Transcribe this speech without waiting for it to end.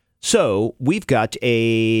So we've got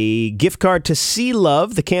a gift card to Sea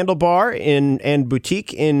Love, the candle bar and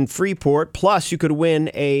boutique in Freeport. Plus, you could win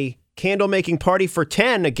a candle making party for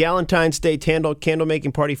 10, a Galentine's Day candle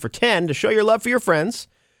making party for 10 to show your love for your friends.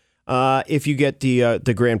 If you get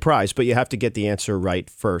the grand prize, but you have to get the answer right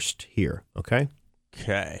first here. Okay.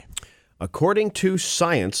 Okay. According to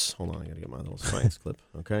science, hold on, I gotta get my little science clip.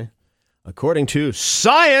 Okay. According to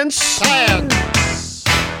science,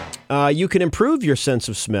 you can improve your sense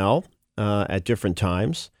of smell at different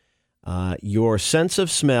times. Your sense of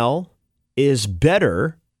smell is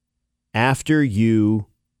better after you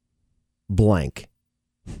blank.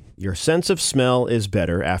 Your sense of smell is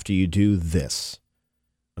better after you do this.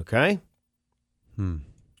 Okay?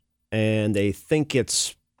 And they think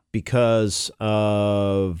it's because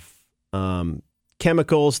of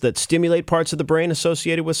chemicals that stimulate parts of the brain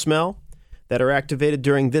associated with smell that are activated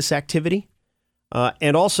during this activity.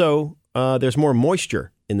 And also, there's more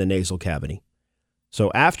moisture in the nasal cavity.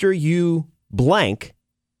 So after you blank,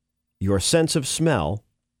 your sense of smell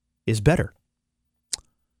is better.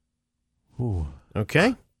 Ooh.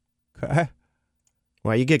 Okay? Okay.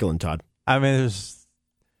 Why are you giggling, Todd? I mean, there's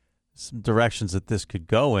some directions that this could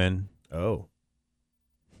go in. Oh.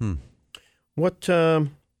 What, I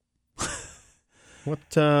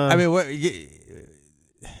mean,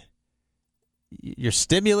 you're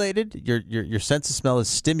stimulated. Your sense of smell is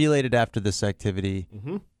stimulated after this activity,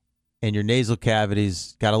 and your nasal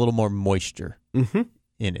cavities got a little more moisture in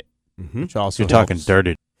it, which also You're talking helps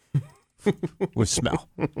dirty. with smell.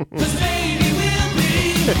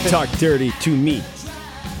 Talk dirty to me.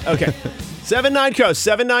 Okay.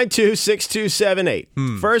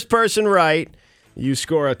 792-6278. First person right. You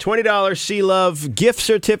score a $20 Sea Love gift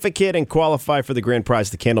certificate and qualify for the grand prize,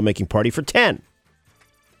 the candle making party for 10.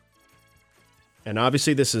 And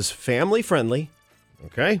obviously this is family friendly.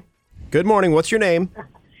 Okay. Good morning. What's your name?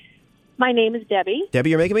 My name is Debbie. Debbie,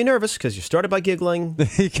 you're making me nervous because you started by giggling.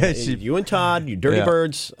 You and Todd, you dirty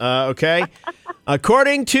birds. Okay.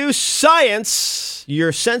 According to science,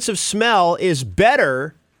 your sense of smell is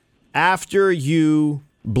better after you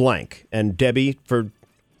blank. And Debbie,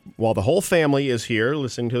 while the whole family is here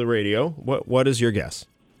listening to the radio, what is your guess?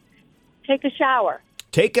 Take a shower.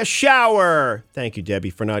 Take a shower. Thank you, Debbie,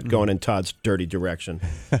 for not going in Todd's dirty direction.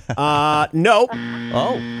 Nope.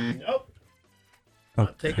 Oh. Nope.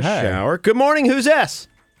 Okay. Take a shower. Good morning. Who's this?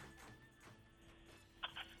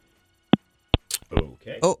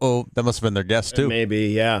 Okay. Oh, that must have been their guess, too. Maybe,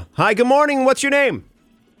 yeah. Hi, good morning. What's your name?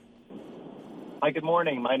 Hi, good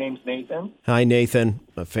morning. My name's Nathan. Hi, Nathan.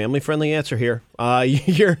 A family-friendly answer here.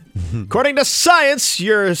 According to science,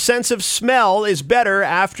 your sense of smell is better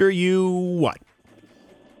after you what?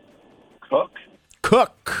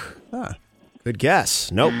 Cook. Huh. Good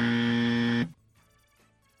guess. Nope.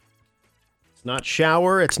 It's not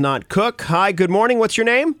shower. It's not cook. Hi, good morning. What's your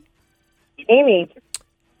name? Amy.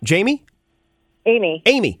 Jamie? Amy.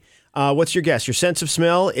 Amy. What's your guess? Your sense of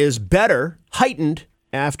smell is better, heightened,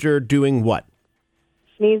 after doing what?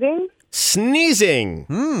 Sneezing.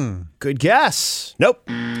 Good guess. Nope.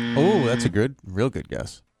 Oh, that's a real good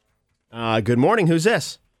guess. Good morning. Who's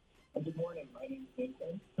this? Good morning. My name's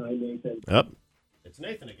Nathan. Hi, Nathan. Oh, it's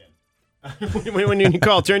Nathan again. when you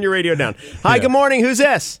call, turn your radio down. Hi, good morning. Who's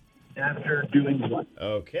this? After doing what?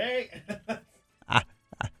 Okay.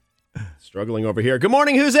 Struggling over here. Good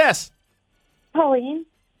morning. Who's this? Colleen.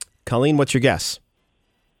 Colleen, what's your guess?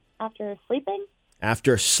 After sleeping?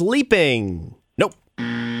 After sleeping. Nope.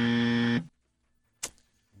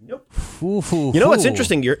 Nope. You know what's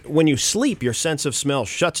interesting? When you sleep, your sense of smell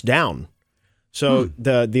shuts down. So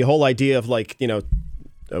the whole idea of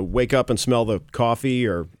wake up and smell the coffee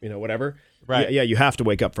or whatever. Right. Yeah, you have to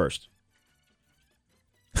wake up first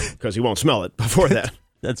because you won't smell it before that.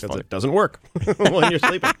 That's funny. It doesn't work when you're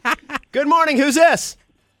sleeping. Good morning. Who's this?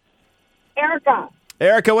 Erica.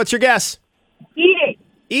 Erica, what's your guess?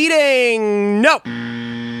 Eating. Nope.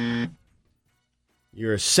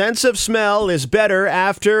 Your sense of smell is better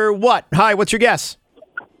after what? Hi, what's your guess?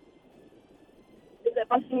 Is it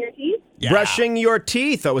brushing your teeth? Yeah. Brushing your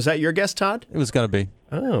teeth. Oh, was that your guess, Todd? It was going to be.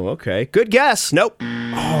 Oh, okay. Good guess. Nope.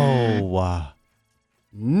 Oh, wow.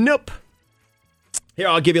 Nope. Here,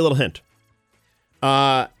 I'll give you a little hint.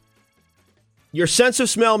 Your sense of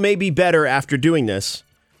smell may be better after doing this,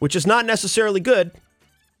 which is not necessarily good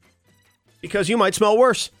because you might smell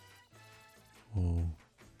worse.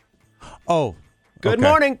 Oh. Good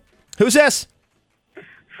morning. Who's this?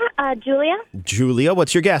 Julia. Julia,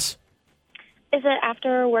 what's your guess? Is it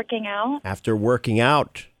after working out? After working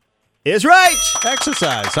out is right.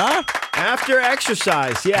 Exercise, huh? After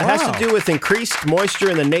exercise. Yeah, it has to do with increased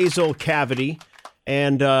moisture in the nasal cavity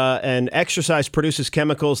And exercise produces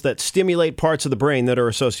chemicals that stimulate parts of the brain that are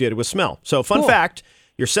associated with smell. So, fun fact,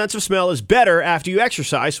 your sense of smell is better after you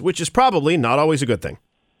exercise, which is probably not always a good thing.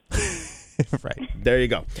 Right. There you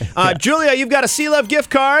go. Julia, you've got a Sea Love gift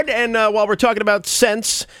card, and while we're talking about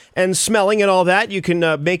scents and smelling and all that, you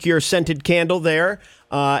can make your scented candle there,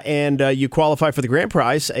 and you qualify for the grand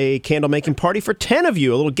prize, a candle-making party for 10 of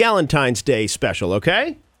you, a little Galentine's Day special,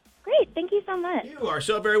 okay? Great. Thank you so much. You are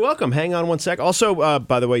so very welcome. Hang on one sec. Also,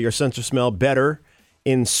 by the way, your sense of smell better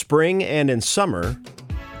in spring and in summer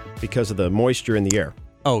because of the moisture in the air.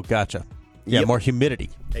 Oh, gotcha. Yeah, Yep. more humidity.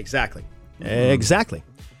 Exactly. Exactly.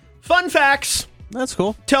 Fun facts. That's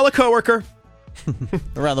cool. Tell a coworker.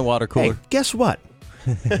 Around the water cooler. Hey, guess what?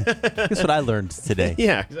 Guess what I learned today?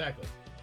 Yeah, exactly.